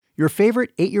Your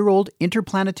favorite 8-year-old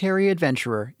interplanetary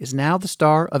adventurer is now the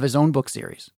star of his own book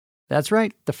series. That's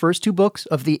right, the first 2 books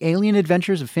of The Alien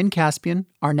Adventures of Finn Caspian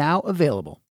are now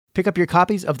available. Pick up your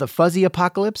copies of The Fuzzy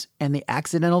Apocalypse and The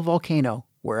Accidental Volcano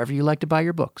wherever you like to buy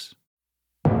your books.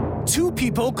 2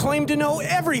 people claim to know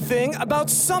everything about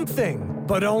something,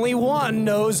 but only one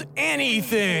knows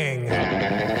anything.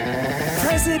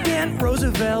 President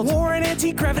Roosevelt wore an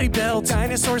anti-gravity belt.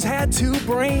 Dinosaurs had 2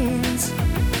 brains.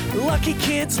 Lucky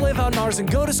kids live on Mars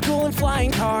and go to school in flying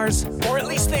cars. Or at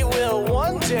least they will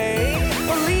one day.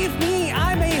 Believe me,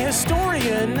 I'm a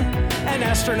historian. An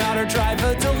astronaut or drive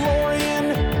a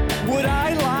DeLorean. Would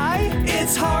I lie?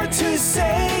 It's hard to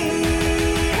say.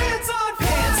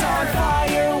 Pants on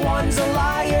fire, one's a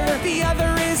liar, the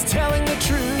other is telling the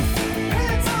truth.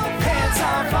 Pants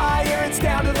on fire, it's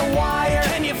down to the wire.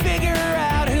 Can you figure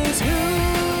out who's who?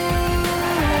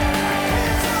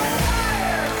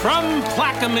 From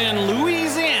Plaquemine,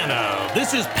 Louisiana,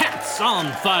 this is Pants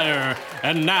on Fire.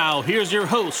 And now, here's your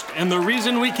host, and the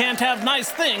reason we can't have nice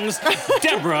things,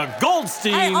 Deborah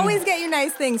Goldstein. I always get you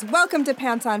nice things. Welcome to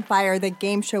Pants on Fire, the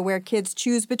game show where kids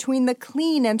choose between the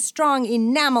clean and strong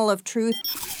enamel of truth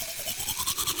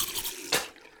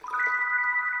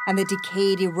and the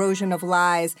decayed erosion of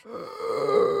lies.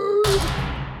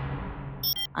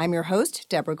 I'm your host,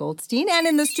 Deborah Goldstein, and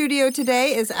in the studio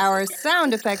today is our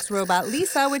sound effects robot,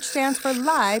 Lisa, which stands for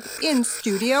Live in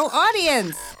Studio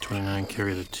Audience. 29,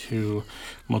 carry the 2,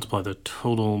 multiply the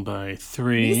total by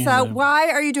 3. Lisa, why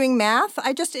are you doing math?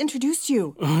 I just introduced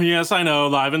you. Oh, yes, I know,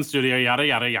 live in studio, yada,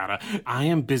 yada, yada. I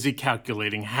am busy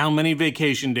calculating how many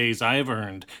vacation days I have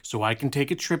earned so I can take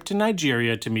a trip to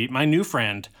Nigeria to meet my new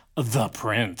friend, the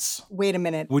Prince. Wait a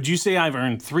minute. Would you say I've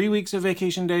earned 3 weeks of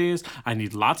vacation days? I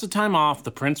need lots of time off.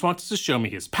 The Prince wants to show me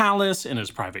his palace and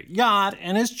his private yacht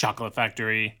and his chocolate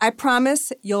factory. I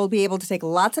promise you'll be able to take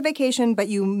lots of vacation, but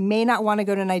you may not want to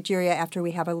go to Nigeria after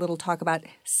we have a little talk about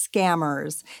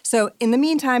scammers. So in the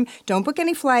meantime, don't book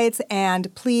any flights,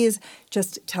 and please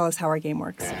just tell us how our game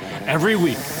works. Every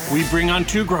week, we bring on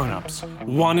 2 grown-ups.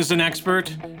 One is an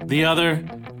expert. The other,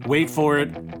 wait for it,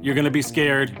 you're going to be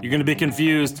scared, you're going to be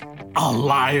confused, a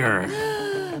liar.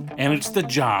 And it's the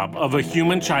job of a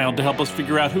human child to help us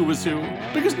figure out who is who,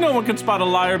 because no one can spot a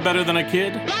liar better than a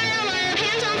kid. Liar, liar,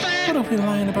 hands on fire. What are we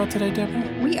lying about today,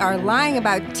 Deborah? We are lying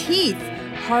about teeth.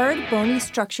 Hard, bony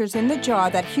structures in the jaw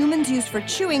that humans use for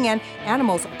chewing and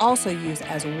animals also use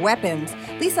as weapons.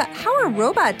 Lisa, how are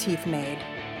robot teeth made?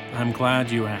 I'm glad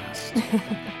you asked.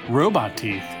 Robot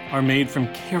teeth are made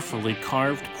from carefully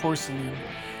carved porcelain,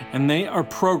 and they are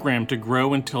programmed to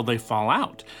grow until they fall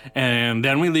out. And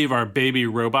then we leave our baby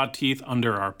robot teeth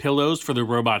under our pillows for the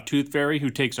robot tooth fairy who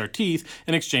takes our teeth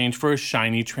in exchange for a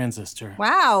shiny transistor.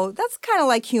 Wow, that's kind of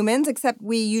like humans, except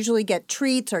we usually get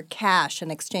treats or cash in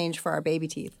exchange for our baby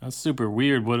teeth. That's super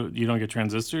weird. What, you don't get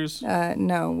transistors?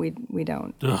 No, we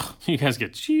don't. Ugh, you guys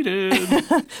get cheated.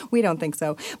 We don't think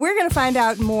so. We're going to find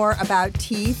out more about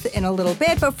teeth in a little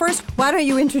bit, but first, why don't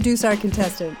you introduce our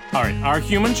contestant? All right, our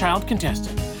human child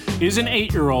contestant is an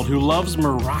 8-year-old who loves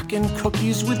Moroccan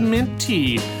cookies with mint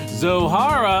tea,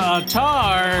 Zohara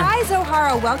Attar. Hi,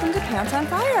 Zohara. Welcome to Pants on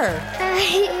Fire.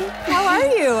 Hi. How are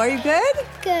you? Are you good?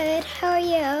 Good. How are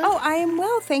you? Oh, I am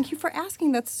well. Thank you for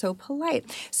asking. That's so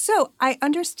polite. So, I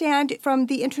understand from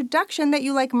the introduction that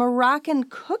you like Moroccan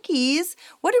cookies.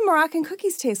 What do Moroccan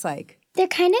cookies taste like? They're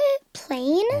kind of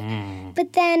plain,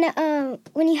 but then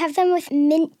when you have them with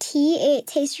mint tea, it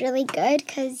tastes really good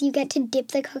because you get to dip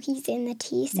the cookies in the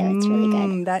tea, so it's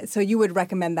really good. So you would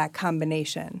recommend that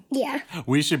combination? Yeah.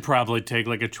 We should probably take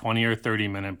like a 20 or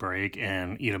 30-minute break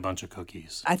and eat a bunch of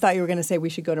cookies. I thought you were going to say we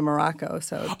should go to Morocco,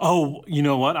 so... Oh, you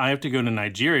know what? I have to go to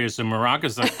Nigeria, so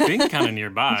Morocco's, I think, kind of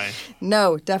nearby.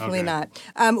 No, definitely not.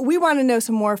 We want to know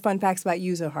some more fun facts about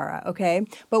you, Zohara, okay?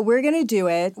 But we're going to do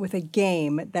it with a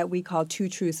game that we call 2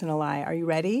 Truths and a Lie. Are you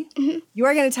ready? Mm-hmm. You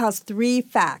are going to tell us 3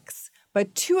 facts,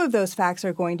 but 2 of those facts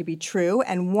are going to be true,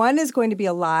 and 1 is going to be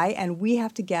a lie, and we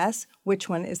have to guess which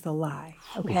one is the lie,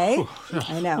 okay?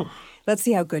 I know. Let's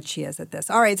see how good she is at this.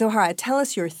 All right, Zohara, tell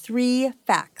us your 3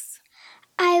 facts.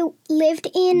 I lived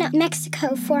in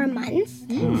Mexico for a month,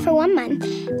 for 1 month.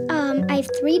 I have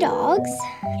 3 dogs,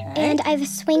 and I have a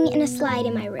swing and a slide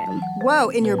in my room. Whoa,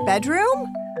 in your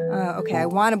bedroom? Okay, I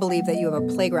want to believe that you have a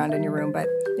playground in your room, but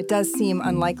it does seem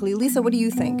unlikely. Lisa, what do you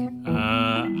think?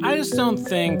 I just don't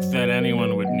think that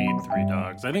anyone would need 3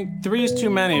 dogs. I think 3 is too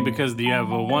many because you have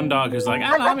one dog who's like,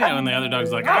 I love you, and the other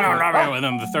dog's like, I don't love you, and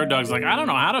then the third dog's like, I don't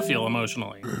know how to feel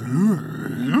emotionally.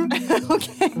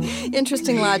 Okay,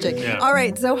 interesting logic. Yeah. All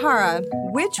right, Zohara,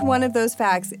 which one of those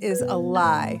facts is a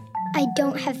lie? I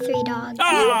don't have 3 dogs.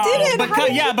 Oh, didn't. How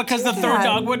did you because the do third that?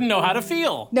 dog wouldn't know how to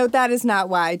feel. No, that is not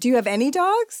why. Do you have any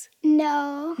dogs?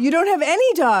 No. You don't have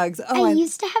any dogs. Oh, I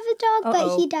used to have a dog, but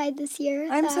Uh-oh. he died this year.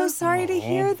 I'm so sorry to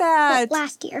hear Well, that.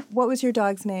 last year. What was your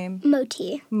dog's name?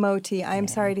 Moti. Moti. I am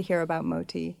sorry to hear about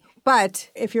Moti. But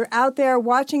if you're out there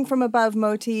watching from above,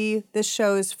 Moti, this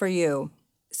show's for you.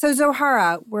 So,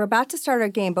 Zohara, we're about to start our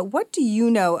game, but what do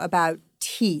you know about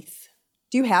teeth?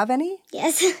 Do you have any?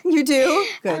 Yes. You do?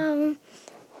 Good.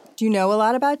 Do you know a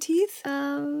lot about teeth?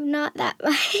 Not that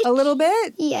much. A little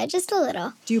bit? Yeah, just a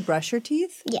little. Do you brush your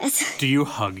teeth? Yes. Do you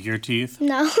hug your teeth?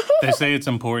 No. They say it's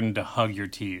important to hug your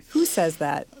teeth. Who says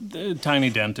that? Tiny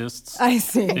dentists. I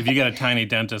see. If you get a tiny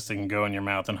dentist, they can go in your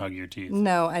mouth and hug your teeth.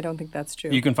 No, I don't think that's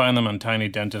true. You can find them on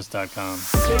tinydentist.com.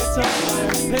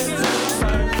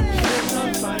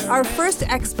 Our first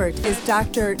expert is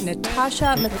Dr.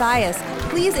 Natasha Mathias.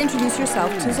 Please introduce yourself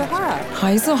to Zohara.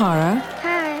 Hi, Zohara.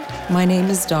 Hi. My name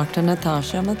is Dr.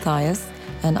 Natasha Mathias,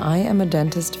 and I am a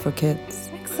dentist for kids.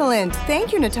 Excellent.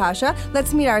 Thank you, Natasha.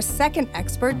 Let's meet our second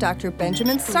expert, Dr.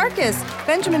 Benjamin Sarkis.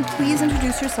 Benjamin, please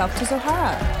introduce yourself to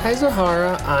Zohara. Hi,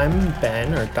 Zohara. I'm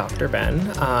Ben, or Dr.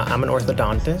 Ben. I'm an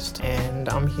orthodontist, and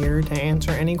I'm here to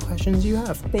answer any questions you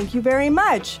have. Thank you very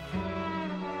much.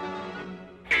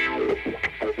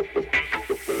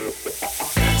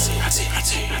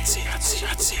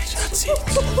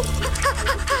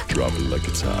 Drop it like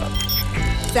it's hot.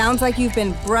 Sounds like you've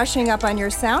been brushing up on your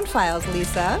sound files,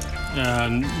 Lisa.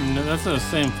 No, that's the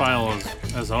same file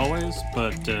as always,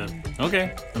 but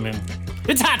okay. I mean,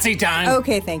 it's hot seat time!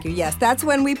 Okay, thank you. Yes, that's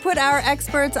when we put our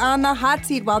experts on the hot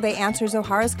seat while they answer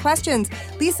Zohara's questions.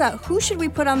 Lisa, who should we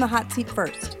put on the hot seat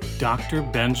first? Dr.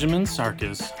 Benjamin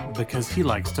Sarkis, because he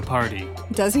likes to party.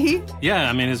 Does he? Yeah,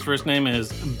 I mean, his first name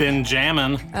is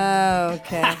Benjamin.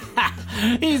 Okay.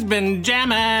 He's been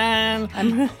jamming!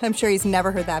 I'm sure he's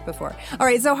never heard that before. All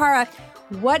right, Zohara,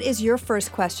 what is your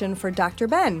first question for Dr.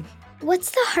 Ben? What's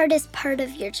the hardest part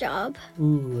of your job?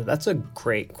 Ooh, that's a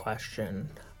great question.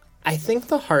 I think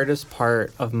the hardest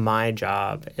part of my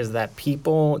job is that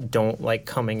people don't like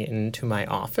coming into my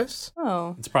office.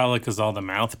 Oh. It's probably because all the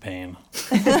mouth pain.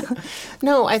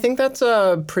 No, I think that's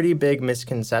a pretty big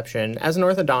misconception. As an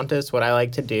orthodontist, what I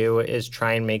like to do is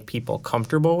try and make people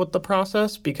comfortable with the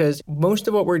process because most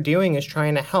of what we're doing is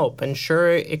trying to help. And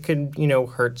sure, it could,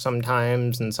 hurt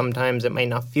sometimes, and sometimes it might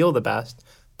not feel the best.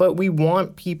 But we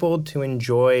want people to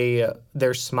enjoy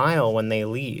their smile when they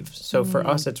leave. So for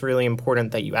us, it's really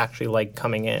important that you actually like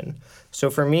coming in. So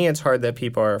for me, it's hard that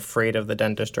people are afraid of the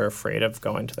dentist or afraid of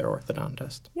going to their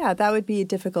orthodontist. Yeah, that would be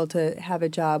difficult to have a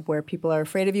job where people are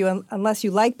afraid of you unless you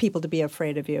like people to be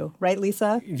afraid of you. Right,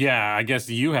 Lisa? Yeah, I guess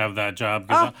you have that job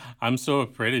because I'm so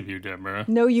afraid of you, Deborah.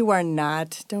 No, you are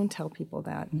not. Don't tell people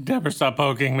that. Deborah, stop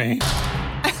poking me.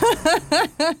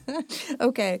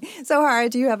 Okay. Zohara,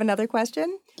 do you have another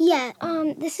question? Yeah,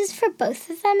 this is for both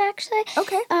of them, actually.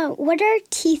 Okay. What are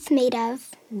teeth made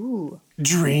of? Ooh.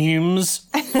 Dreams.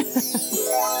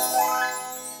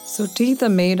 So teeth are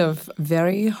made of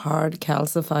very hard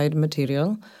calcified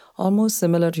material, almost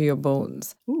similar to your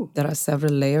bones. Ooh. There are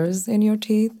several layers in your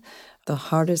teeth. The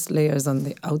hardest layer is on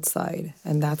the outside,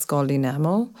 and that's called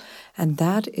enamel. And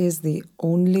that is the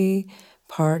only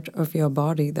part of your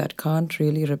body that can't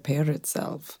really repair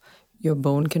itself. Your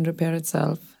bone can repair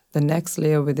itself. The next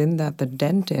layer within that, the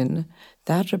dentin,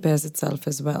 that repairs itself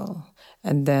as well.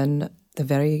 And then the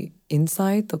very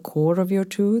inside, the core of your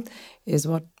tooth, is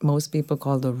what most people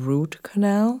call the root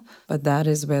canal, but that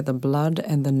is where the blood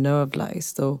and the nerve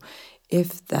lies. So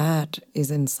if that is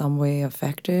in some way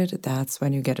affected, that's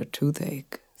when you get a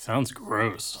toothache. Sounds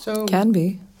gross. So Can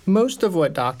be. most of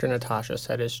what Dr. Natasha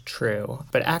said is true,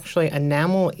 but actually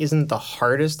enamel isn't the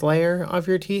hardest layer of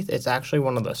your teeth. It's actually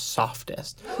one of the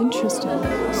softest. Interesting.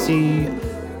 See,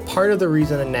 part of the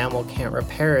reason enamel can't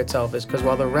repair itself is because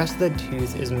while the rest of the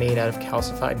tooth is made out of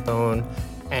calcified bone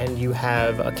and you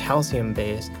have a calcium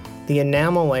base, the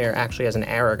enamel layer actually has an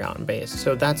aragon base.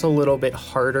 So that's a little bit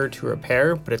harder to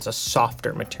repair, but it's a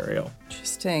softer material.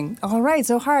 Interesting. All right,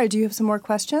 Zohara, do you have some more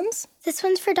questions? This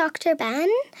one's for Dr. Ben.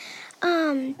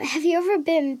 Have you ever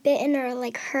been bitten or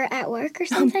hurt at work or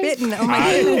something? Bitten. Oh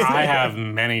my goodness. I have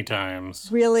many times.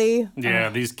 Really? Yeah,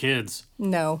 these kids.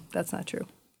 No, that's not true.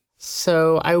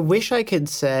 So I wish I could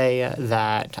say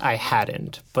that I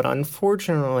hadn't, but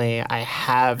unfortunately I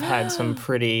have had some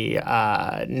pretty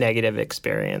negative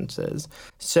experiences.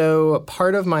 So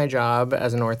part of my job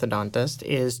as an orthodontist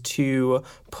is to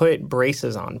put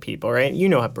braces on people, right? You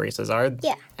know what braces are.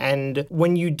 Yeah. And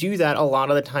when you do that, a lot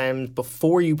of the times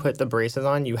before you put the braces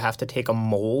on, you have to take a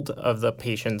mold of the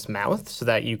patient's mouth so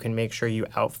that you can make sure you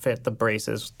outfit the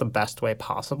braces the best way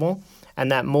possible.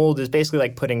 And that mold is basically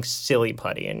like putting silly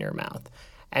putty in your mouth.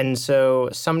 And so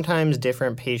sometimes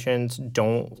different patients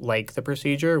don't like the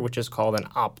procedure, which is called an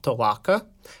optolaka.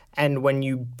 And when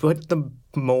you put the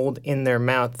mold in their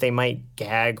mouth, they might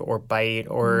gag or bite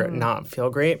or not feel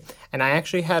great. And I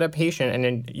actually had a patient,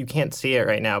 and you can't see it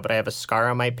right now, but I have a scar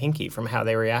on my pinky from how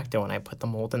they reacted when I put the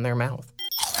mold in their mouth.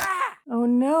 Oh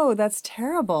no, that's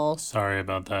terrible. Sorry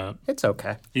about that. It's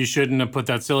okay. You shouldn't have put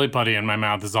that silly putty in my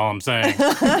mouth, is all I'm saying.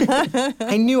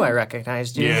 I knew I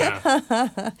recognized you.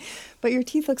 Yeah. But your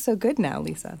teeth look so good now,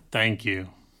 Lisa. Thank you.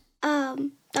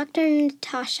 Dr.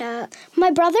 Natasha, my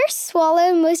brother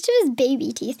swallowed most of his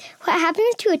baby teeth. What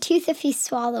happens to a tooth if you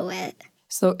swallow it?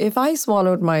 So if I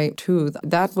swallowed my tooth,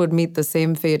 that would meet the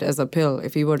same fate as a pill.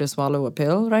 If he were to swallow a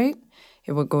pill, right?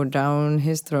 It would go down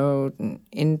his throat and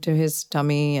into his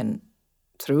tummy and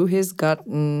through his gut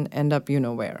and end up you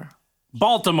know where.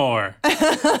 Baltimore.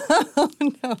 Oh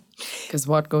no. Because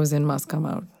what goes in must come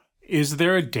out. Is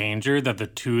there a danger that the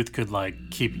tooth could, like,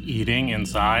 keep eating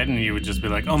inside and you would just be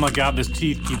like, oh my God, this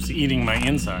teeth keeps eating my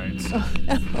insides?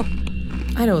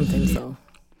 I don't think so.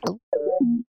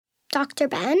 Dr.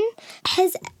 Ben,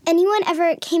 has anyone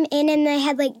ever came in and they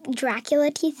had like Dracula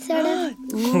teeth sort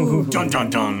of? Dun, dun,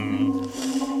 dun.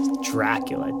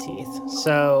 Dracula teeth.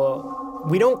 So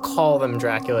we don't call them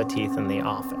Dracula teeth in the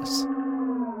office.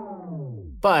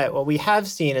 But what we have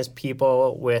seen is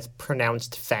people with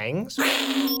pronounced fangs,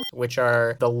 which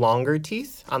are the longer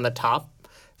teeth on the top.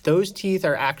 Those teeth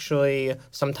are actually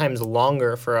sometimes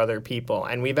longer for other people,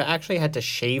 and we've actually had to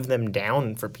shave them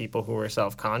down for people who are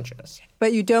self-conscious.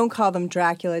 But you don't call them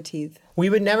Dracula teeth. We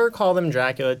would never call them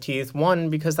Dracula teeth, one,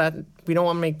 because that we don't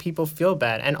want to make people feel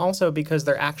bad, and also because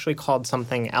they're actually called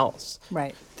something else.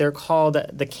 Right. They're called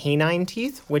the canine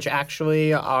teeth, which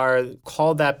actually are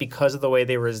called that because of the way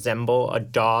they resemble a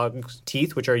dog's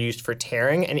teeth, which are used for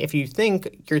tearing. And if you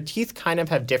think, your teeth kind of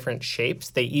have different shapes.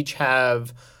 They each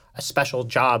have a special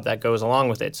job that goes along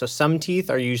with it. So some teeth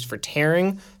are used for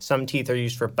tearing, some teeth are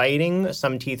used for biting,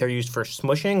 some teeth are used for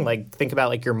smushing. Like, think about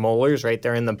like your molars right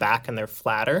there in the back and they're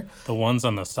flatter. The ones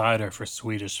on the side are for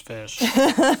Swedish fish.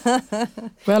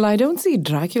 Well, I don't see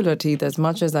Dracula teeth as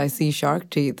much as I see shark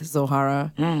teeth,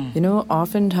 Zohara. You know,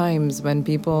 oftentimes when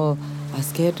people are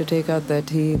scared to take out their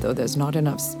teeth or there's not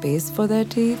enough space for their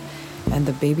teeth, and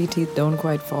the baby teeth don't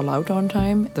quite fall out on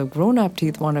time, the grown-up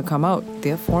teeth want to come out.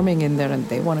 They're forming in there and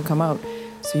they want to come out.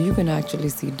 So you can actually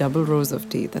see double rows of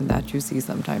teeth, and that you see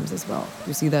sometimes as well.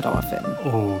 You see that often.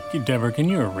 Oh, Deborah, can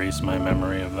you erase my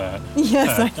memory of that?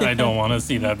 Yes, I can. I don't want to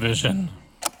see that vision.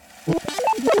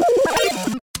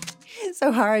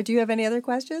 So, Hara, do you have any other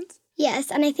questions?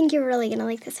 Yes, and I think you're really going to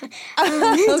like this one.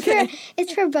 Okay.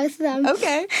 It's for both of them.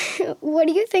 Okay. What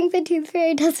do you think the tooth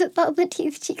fairy does with all the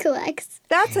teeth she collects?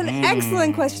 That's an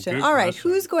excellent question. good All right,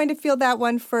 question. who's going to field that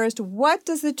one first? What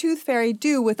does the tooth fairy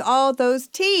do with all those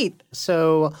teeth?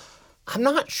 So I'm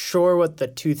not sure what the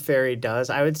tooth fairy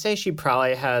does. I would say she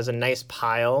probably has a nice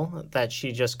pile that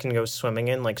she just can go swimming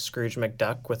in like Scrooge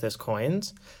McDuck with his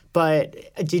coins. But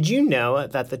did you know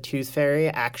that the tooth fairy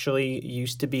actually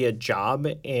used to be a job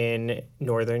in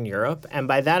Northern Europe? And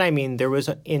by that I mean there was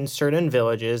in certain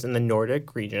villages in the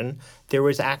Nordic region, there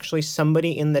was actually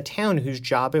somebody in the town whose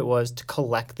job it was to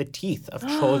collect the teeth of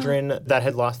children that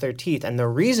had lost their teeth. And the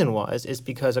reason is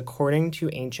because according to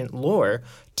ancient lore,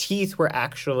 teeth were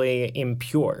actually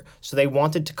impure. So they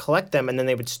wanted to collect them and then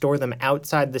they would store them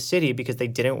outside the city because they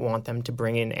didn't want them to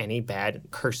bring in any bad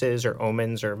curses or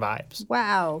omens or vibes.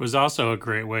 Wow. It was also a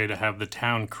great way to have the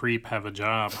town creep have a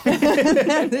job.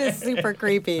 That is super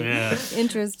creepy. Yeah.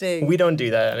 Interesting. We don't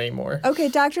do that anymore. Okay,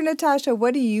 Dr. Natasha,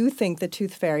 what do you think the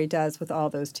tooth fairy does with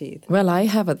all those teeth? Well, I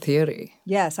have a theory.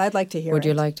 Yes, I'd like to hear Would it.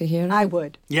 you like to hear it? I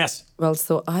would. Yes. Well,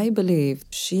 so I believe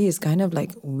she is kind of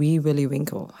like Wee Willie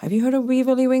Winkle. Have you heard of Wee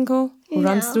Willie Winkle? Who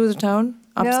runs through the town,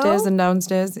 upstairs No? and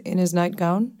downstairs in his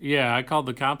nightgown? Yeah, I called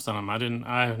the cops on him.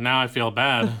 Now I feel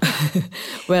bad.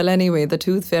 Well, anyway, the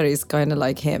tooth fairy is kind of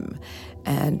like him.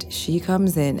 And she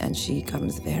comes in and she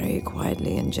comes very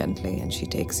quietly and gently and she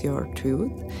takes your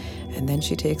tooth and then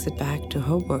she takes it back to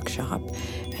her workshop.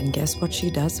 And guess what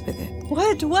she does with it?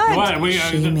 What? What?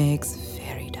 She makes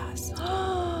fairy dust.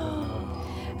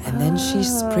 And then she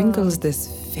sprinkles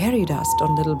this fairy dust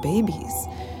on little babies,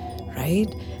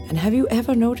 right? And have you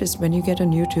ever noticed when you get a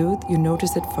new tooth, you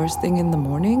notice it first thing in the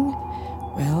morning?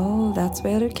 Well, that's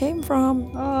where it came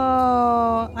from.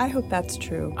 Oh, I hope that's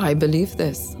true. I believe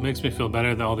this. It makes me feel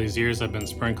better that all these years I've been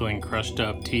sprinkling crushed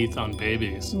up teeth on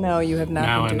babies. No, you have not.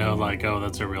 Now I been know, doing that. like, oh,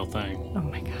 that's a real thing. Oh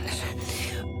my gosh.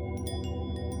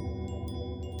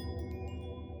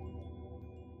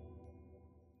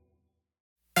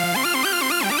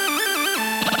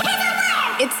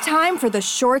 It's time for the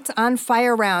Shorts on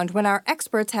Fire round, when our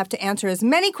experts have to answer as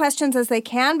many questions as they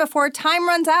can before time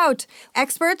runs out.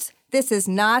 Experts, this is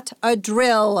not a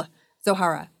drill.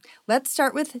 Zohara, let's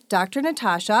start with Dr.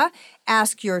 Natasha.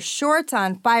 Ask your Shorts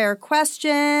on Fire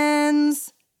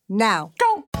questions now.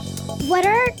 Go! What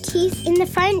are teeth in the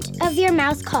front of your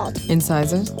mouth called?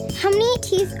 Incisors, How many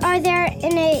teeth are there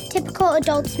in a typical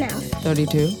adult's mouth?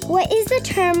 32. What is the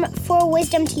term for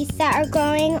wisdom teeth that are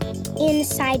growing in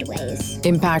sideways?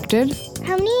 Impacted,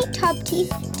 How many top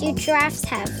teeth do giraffes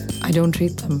have? I don't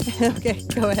treat them. Okay,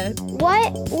 go ahead.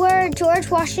 What were George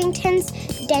Washington's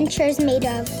dentures made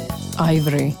of?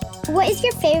 Ivory, What is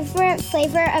your favorite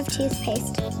flavor of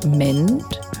toothpaste? mint,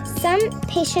 Some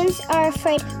patients are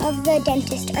afraid of the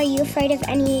dentist. Are you afraid of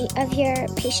any of your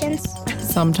patients?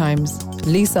 sometimes.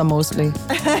 Lisa mostly.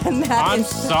 I'm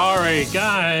sorry,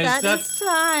 guys. That's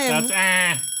time. That's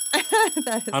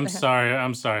That is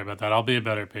I'm sorry about that. I'll be a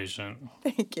better patient.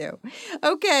 Thank you.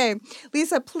 Okay,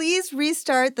 Lisa, please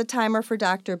restart the timer for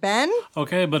Dr. Ben.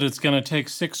 Okay, but it's going to take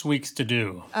 6 weeks to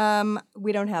do.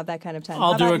 We don't have that kind of time.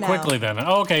 I'll How do about it now? quickly then.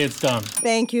 Okay, it's done.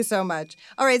 Thank you so much.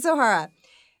 All right, Zohara,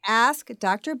 ask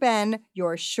Dr. Ben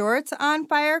your Shorts on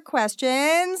Fire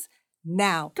questions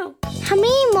now. Go. How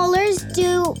many molars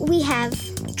do we have?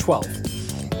 12.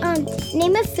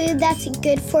 Name a food that's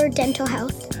good for dental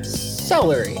health.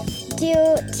 Celery.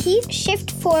 Do teeth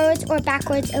shift forwards or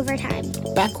backwards over time?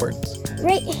 Backwards.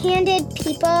 Right-handed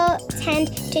people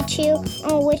tend to chew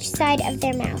on which side of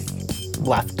their mouth?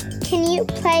 Left. Can you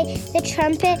play the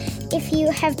trumpet if you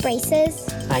have braces?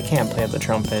 I can't play the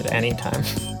trumpet anytime.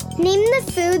 Name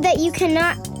the food that you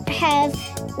cannot have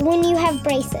when you have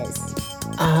braces.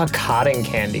 Cotton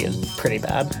candy is pretty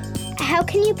bad. How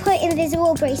can you put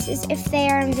invisible braces if they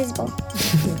are invisible?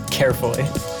 Carefully.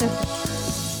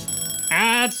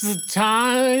 That's the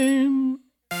time.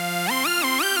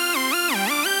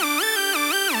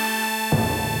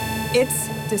 It's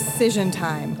decision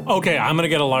time. Okay, I'm going to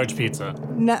get a large pizza.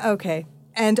 No, okay.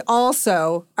 And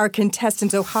also, our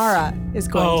contestant Zohara is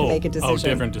going to make a decision. Oh,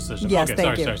 different decision. Yes, okay,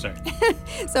 thank sorry. you.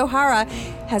 Zohara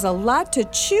has a lot to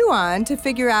chew on to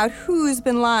figure out who's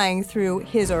been lying through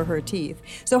his or her teeth.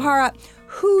 Zohara,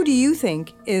 who do you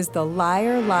think is the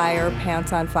liar,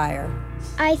 pants on fire?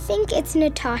 I think it's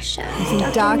Natasha.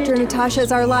 Dr. Natasha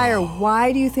is our liar.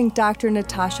 Why do you think Dr.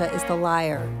 Natasha is the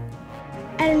liar?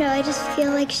 I don't know, I just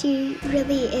feel like she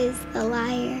really is the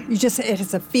liar.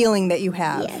 It's a feeling that you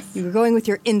have. Yes. You're going with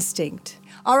your instinct.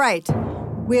 All right.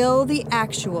 Will the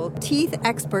actual teeth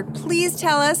expert please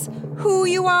tell us who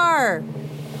you are?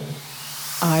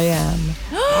 I am.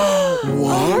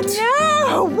 What?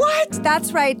 No! What?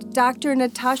 That's right. Dr.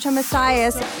 Natasha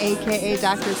Messias, a.k.a.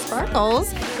 Dr.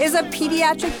 Sparkles, is a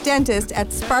pediatric dentist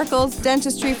at Sparkles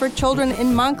Dentistry for Children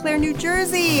in Montclair, New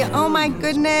Jersey. Oh, my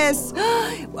goodness.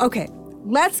 Okay,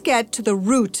 let's get to the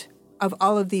root of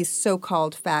all of these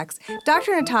so-called facts.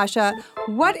 Dr. Natasha,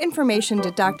 what information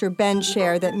did Dr. Ben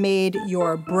share that made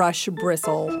your brush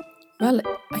bristle? Well,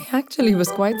 I actually was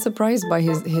quite surprised by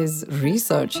his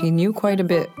research. He knew quite a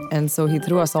bit, and so he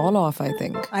threw us all off, I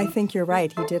think. I think you're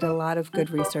right. He did a lot of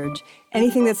good research.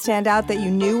 Anything that stand out that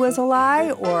you knew was a lie,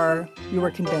 or you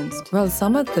were convinced? Well,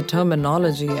 some of the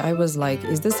terminology, I was like,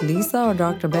 is this Lisa or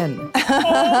Dr. Ben?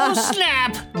 Oh,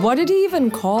 snap! What did he even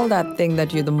call that thing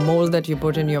the mold that you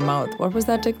put in your mouth? What was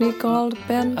that technique called,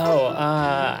 Ben?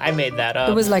 I made that up.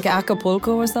 It was like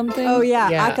Acapulco or something? Oh, yeah.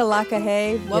 Yeah. Akalaka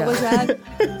hey. What was that?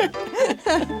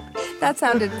 That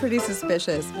sounded pretty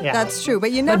suspicious. Yeah. That's true,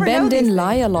 but you But never know Ben these didn't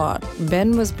lie a lot.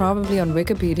 Ben was probably on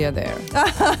Wikipedia there.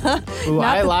 Ooh,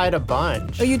 I lied a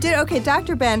bunch. Oh, you did? Okay,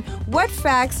 Dr. Ben, what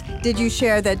facts did you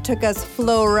share that took us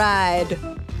flow ride?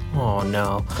 Oh,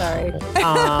 no. Sorry.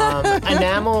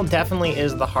 Enamel definitely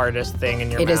is the hardest thing in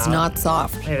your It mouth. is not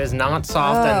soft. It is not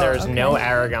soft, and there's no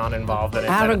arragon involved in it.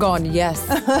 Arragon, yes.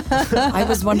 I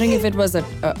was wondering if it was a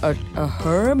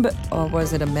herb, or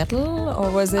was it a metal, or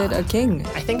was it a king?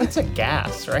 I think it's a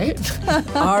gas, right?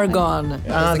 Argon. is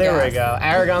the There we gas. go.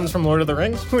 Aragons from Lord of the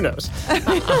Rings? Who knows?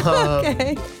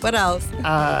 Okay. What else?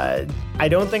 I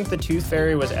don't think the Tooth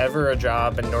Fairy was ever a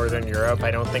job in Northern Europe.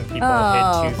 I don't think people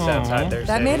hid tooths outside their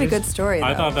That cities. made a good story, though.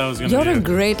 I thought that was going to You're be a it.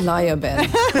 great liar, Ben.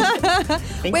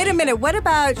 Wait a minute. What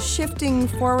about shifting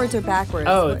forwards or backwards?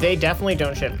 Oh, they definitely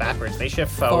don't shift backwards. They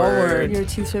shift forward. Your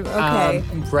teeth shift. Okay.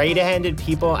 Right-handed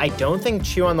people, I don't think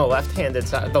chew on the left-handed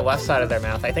side, the left side of their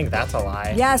mouth. I think that's a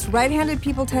lie. Yes, right-handed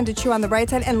people tend to chew on the right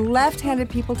side, and left-handed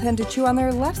people tend to chew on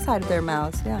their left side of their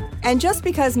mouths. Yeah. And just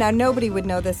because now nobody would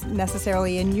know this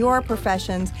necessarily in your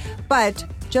professions, but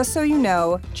just so you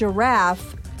know,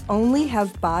 giraffe only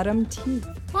have bottom teeth.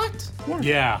 What?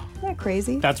 Yeah. Isn't that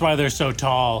crazy? That's why they're so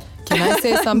tall. Can I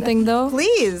say something, though?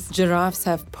 Please. Giraffes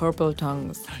have purple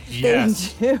tongues.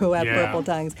 Yes. They do have Yeah. purple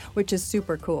tongues, which is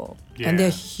super cool. Yeah. And they're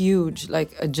huge.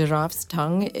 Like a giraffe's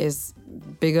tongue is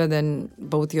bigger than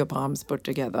both your palms put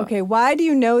together. Okay, why do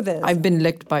you know this? I've been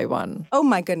licked by one. Oh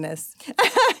my goodness.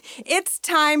 It's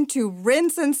time to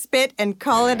rinse and spit and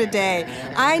call it a day.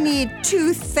 I need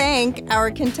to thank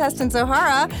our contestant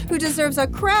Zohara, who deserves a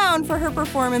crown for her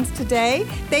performance today.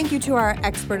 Thank you to our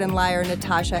expert and liar,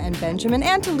 Natasha and Benjamin,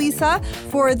 and to Lisa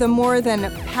for the more than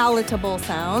palatable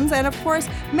sounds. And of course,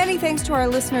 many thanks to our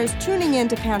listeners tuning in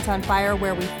to Pants on Fire,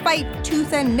 where we fight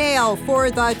tooth and nail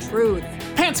for the truth.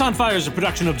 Pants on Fire is a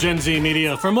production of Gen Z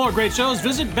Media. For more great shows,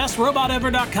 visit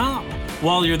bestrobotever.com.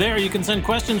 While you're there, you can send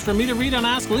questions for me to read on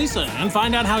Ask Lisa and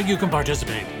find out how you can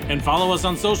participate. And follow us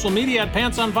on social media at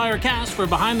Pants on Fire Cast for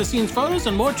behind-the-scenes photos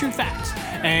and more true facts.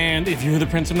 And if you're the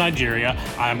Prince of Nigeria,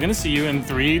 I'm going to see you in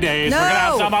 3 days. No! We're going to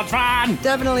have so much fun!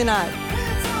 Definitely not.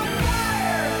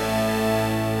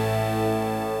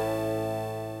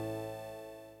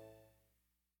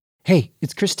 Hey,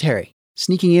 it's Chris Terry,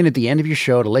 sneaking in at the end of your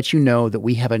show to let you know that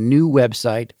we have a new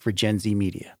website for Gen Z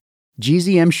Media.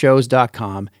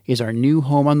 gzmshows.com is our new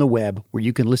home on the web where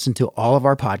you can listen to all of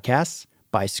our podcasts,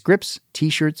 buy scripts,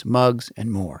 t-shirts, mugs,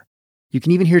 and more. You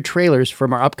can even hear trailers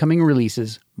from our upcoming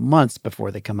releases months before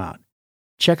they come out.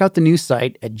 Check out the new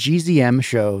site at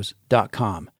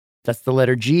gzmshows.com. That's the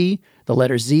letter G, the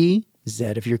letter Z, Z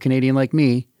if you're Canadian like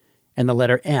me, and the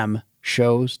letter M,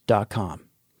 shows.com.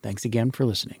 Thanks again for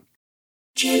listening.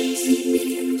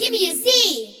 Give me a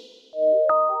Z!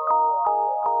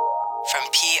 From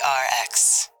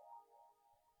PRX.